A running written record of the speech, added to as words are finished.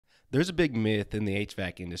There's a big myth in the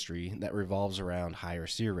HVAC industry that revolves around higher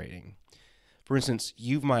SEER rating. For instance,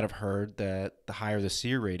 you might have heard that the higher the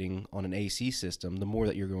SEER rating on an AC system, the more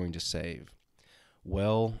that you're going to save.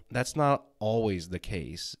 Well, that's not always the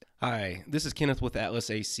case. Hi, this is Kenneth with Atlas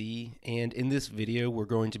AC, and in this video we're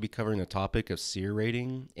going to be covering the topic of SEER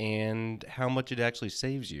rating and how much it actually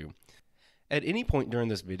saves you. At any point during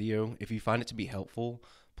this video, if you find it to be helpful,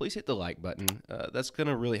 please hit the like button. That's going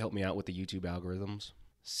to really help me out with the YouTube algorithms.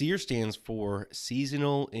 SEER stands for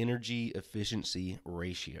Seasonal Energy Efficiency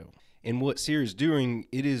Ratio. And what SEER is doing,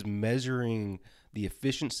 it is measuring the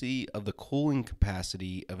efficiency of the cooling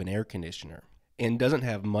capacity of an air conditioner and doesn't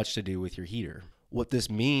have much to do with your heater. What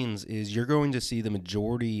this means is you're going to see the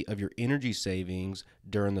majority of your energy savings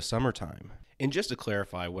during the summertime. And just to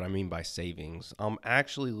clarify what I mean by savings, I'm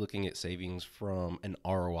actually looking at savings from an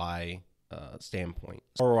ROI standpoint.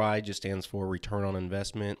 ROI just stands for return on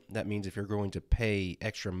investment. That means if you're going to pay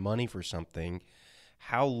extra money for something,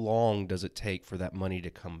 how long does it take for that money to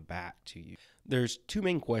come back to you? There's two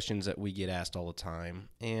main questions that we get asked all the time,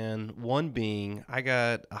 and one being, I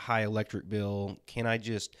got a high electric bill, can I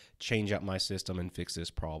just change out my system and fix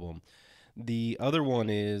this problem? The other one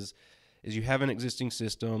is you have an existing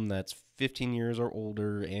system that's 15 years or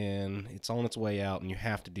older and it's on its way out and you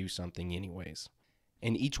have to do something anyways.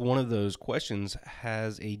 And each one of those questions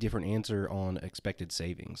has a different answer on expected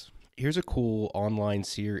savings. Here's a cool online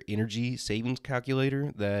SEER energy savings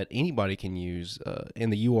calculator that anybody can use,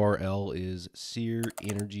 and the URL is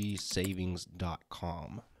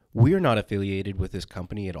seerenergysavings.com. We are not affiliated with this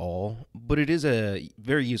company at all, but it is a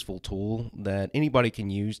very useful tool that anybody can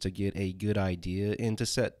use to get a good idea and to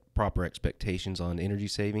set proper expectations on energy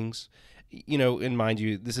savings. You know, and mind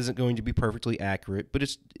you, this isn't going to be perfectly accurate, but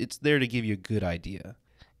it's there to give you a good idea.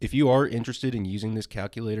 If you are interested in using this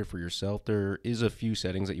calculator for yourself, there is a few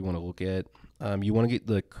settings that you want to look at. You want to get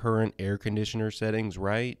the current air conditioner settings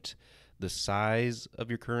right, the size of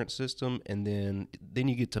your current system, and then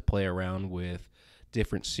you get to play around with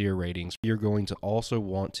different SEER ratings. You're going to also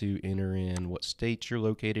want to enter in what state you're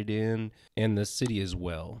located in and the city as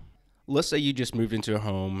well. Let's say you just moved into a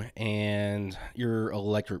home and your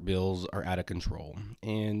electric bills are out of control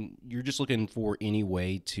and you're just looking for any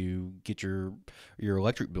way to get your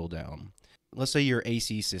electric bill down. Let's say your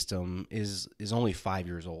AC system is only 5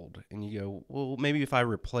 years old and you go, well, maybe if I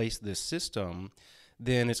replace this system,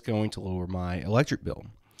 then it's going to lower my electric bill.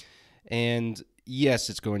 And yes,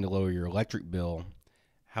 it's going to lower your electric bill.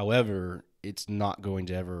 However, it's not going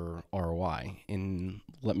to ever ROI, and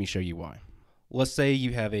let me show you why. Let's say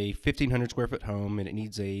you have a 1,500 square foot home and it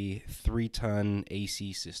needs a 3-ton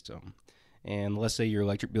AC system. And let's say your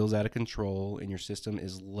electric bill is out of control and your system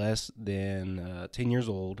is less than 10 years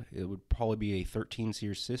old. It would probably be a 13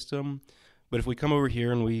 SEER system. But if we come over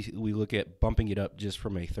here and we look at bumping it up just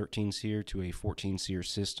from a 13 SEER to a 14 SEER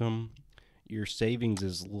system, your savings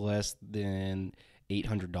is less than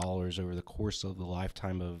 $800 over the course of the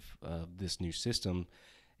lifetime of this new system.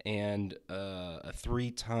 And a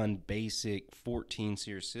 3-ton basic 14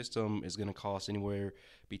 SEER system is going to cost anywhere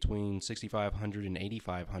between $6,500 and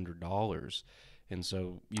 $8,500. And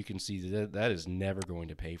so you can see that is never going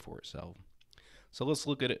to pay for itself. So let's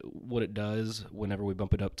look at what it does whenever we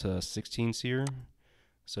bump it up to 16 SEER.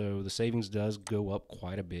 So the savings does go up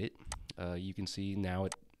quite a bit. You can see now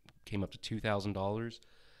it came up to $2,000.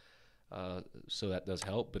 So that does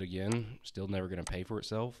help, but again, still never going to pay for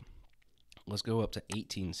itself. Let's go up to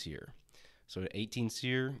 18 SEER. So at 18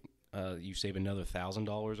 SEER, you save another $1,000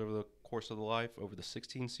 over the course of the life over the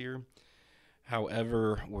 16 SEER.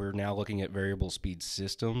 However, we're now looking at variable speed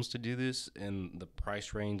systems to do this, and the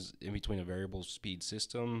price range in between a variable speed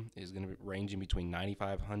system is going to range in between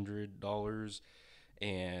 $9,500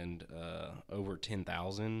 and over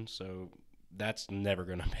 $10,000. So that's never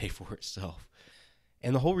going to pay for itself.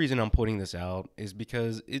 And the whole reason I'm pointing this out is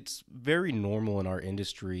because it's very normal in our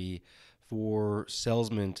industry for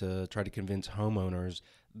salesmen to try to convince homeowners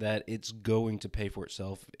that it's going to pay for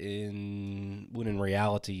itself when in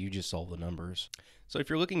reality you just solve the numbers. So if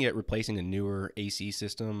you're looking at replacing a newer AC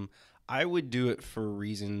system, I would do it for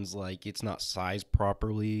reasons like it's not sized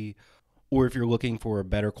properly, or if you're looking for a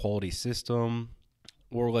better quality system,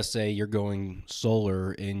 or let's say you're going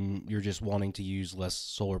solar and you're just wanting to use less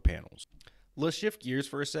solar panels. Let's shift gears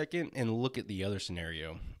for a second and look at the other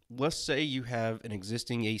scenario. Let's say you have an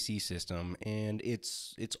existing AC system and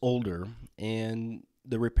it's older and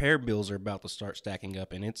the repair bills are about to start stacking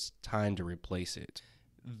up and it's time to replace it.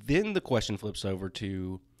 Then the question flips over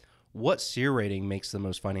to what SEER rating makes the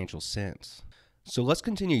most financial sense? So let's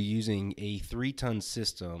continue using a 3-ton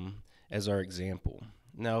system as our example.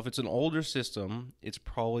 Now, if it's an older system, it's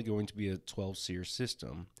probably going to be a 12 SEER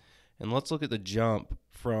system. And let's look at the jump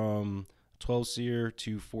from 12 SEER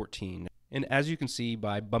to 14. And as you can see,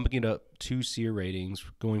 by bumping it up 2 SEER ratings,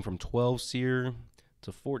 going from 12 SEER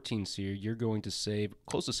to 14 SEER, you're going to save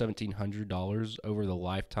close to $1,700 over the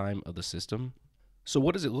lifetime of the system. So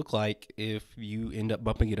what does it look like if you end up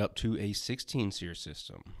bumping it up to a 16 SEER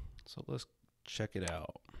system? So let's check it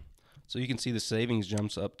out. So you can see the savings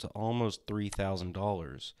jumps up to almost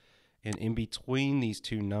 $3,000. And in between these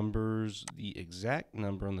two numbers, the exact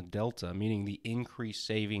number on the delta, meaning the increased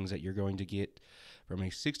savings that you're going to get from a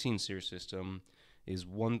 16 SEER system, is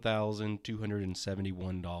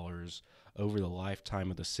 $1,271 over the lifetime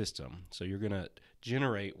of the system. So you're going to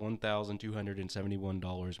generate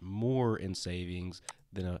 $1,271 more in savings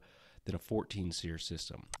than a 14 SEER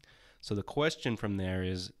system. So the question from there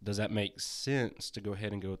is, does that make sense to go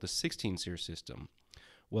ahead and go with the 16 SEER system?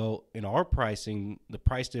 Well, in our pricing, the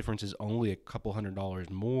price difference is only a couple $100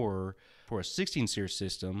 more for a 16 SEER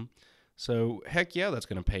system. So heck yeah, that's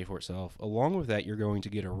going to pay for itself. Along with that, you're going to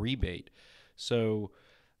get a rebate. So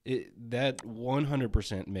that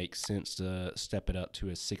 100% makes sense to step it up to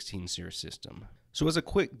a 16 SEER system. So as a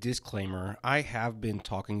quick disclaimer, I have been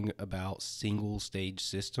talking about single stage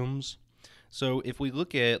systems. So if we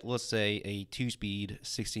look at, let's say, a 2-speed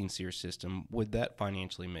 16 SEER system, would that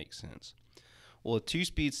financially make sense? Well, a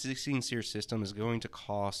 2-speed 16 SEER system is going to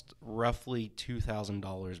cost roughly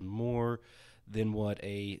 $2,000 more than what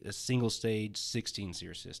a single stage 16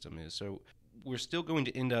 SEER system is. So we're still going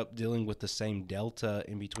to end up dealing with the same delta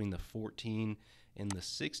in between the 14 and the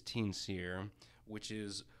 16 SEER, which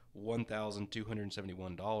is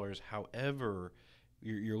 $1,271. However,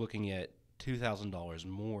 you're looking at $2,000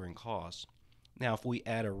 more in cost. Now, if we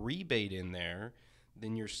add a rebate in there,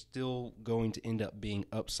 then you're still going to end up being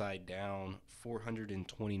upside down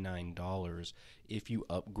 $429 if you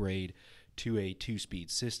upgrade to a 2-speed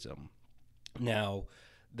system. Now,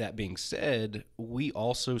 that being said, we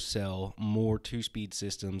also sell more 2-speed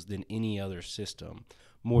systems than any other system,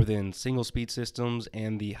 more than single-speed systems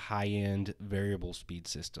and the high-end variable speed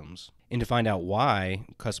systems. And to find out why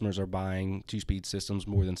customers are buying 2-speed systems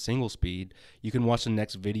more than single-speed, you can watch the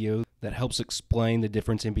next video that helps explain the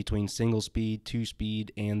difference in between single-speed,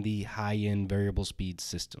 2-speed, and the high-end variable speed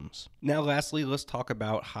systems. Now, lastly, let's talk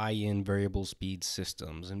about high-end variable speed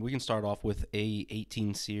systems. And we can start off with a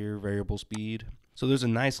 18 SEER variable speed. So there's a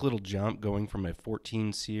nice little jump going from a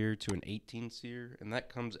 14 SEER to an 18 SEER, and that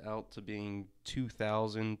comes out to being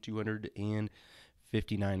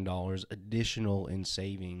 $2,259 additional in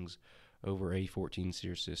savings over a 14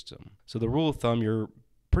 SEER system. So the rule of thumb, you're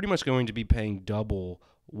pretty much going to be paying double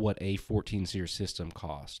what a 14 SEER system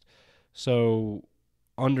cost. So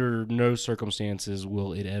under no circumstances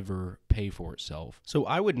will it ever pay for itself. So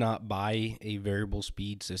I would not buy a variable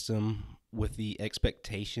speed system with the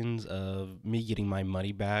expectations of me getting my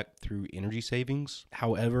money back through energy savings.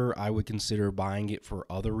 However, I would consider buying it for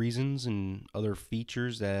other reasons and other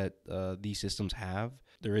features that these systems have.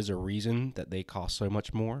 There is a reason that they cost so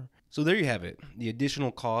much more. So there you have it, the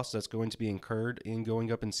additional cost that's going to be incurred in going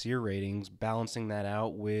up in SEER ratings, balancing that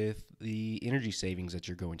out with the energy savings that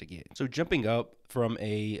you're going to get. So jumping up from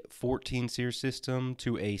a 14 SEER system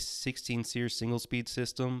to a 16 SEER single speed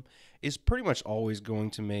system is pretty much always going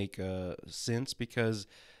to make sense because,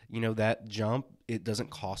 you know, that jump, it doesn't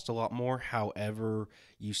cost a lot more. However,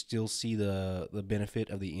 you still see the benefit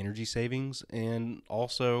of the energy savings. And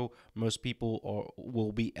also, most people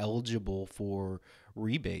will be eligible for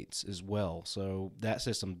rebates as well. So that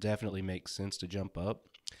system definitely makes sense to jump up.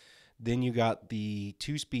 Then you got the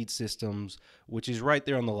 2-speed systems, which is right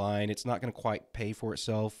there on the line. It's not going to quite pay for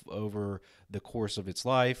itself over the course of its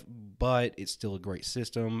life, but it's still a great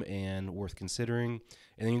system and worth considering.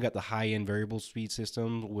 And then you got the high-end variable speed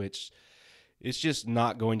system, which it's just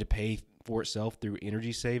not going to pay for itself through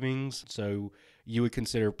energy savings. So you would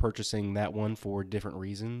consider purchasing that one for different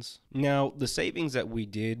reasons. Now, the savings that we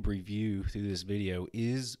did review through this video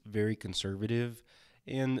is very conservative.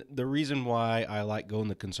 And the reason why I like going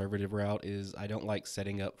the conservative route is I don't like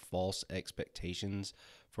setting up false expectations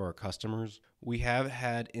for our customers. We have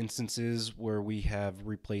had instances where we have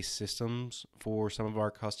replaced systems for some of our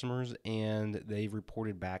customers, and they've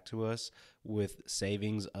reported back to us with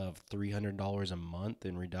savings of $300 a month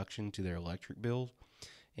in reduction to their electric bill.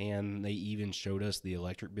 And they even showed us the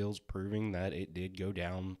electric bills proving that it did go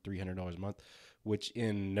down $300 a month, which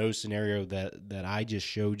in no scenario that I just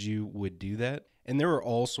showed you would do that. And there were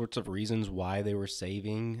all sorts of reasons why they were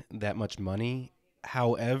saving that much money.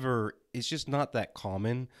 However, it's just not that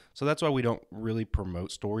common. So that's why we don't really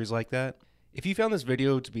promote stories like that. If you found this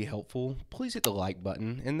video to be helpful, please hit the like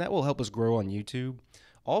button, and that will help us grow on YouTube.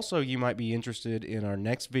 Also, you might be interested in our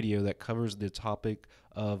next video that covers the topic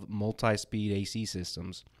of multi-speed AC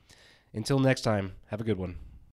systems. Until next time, have a good one.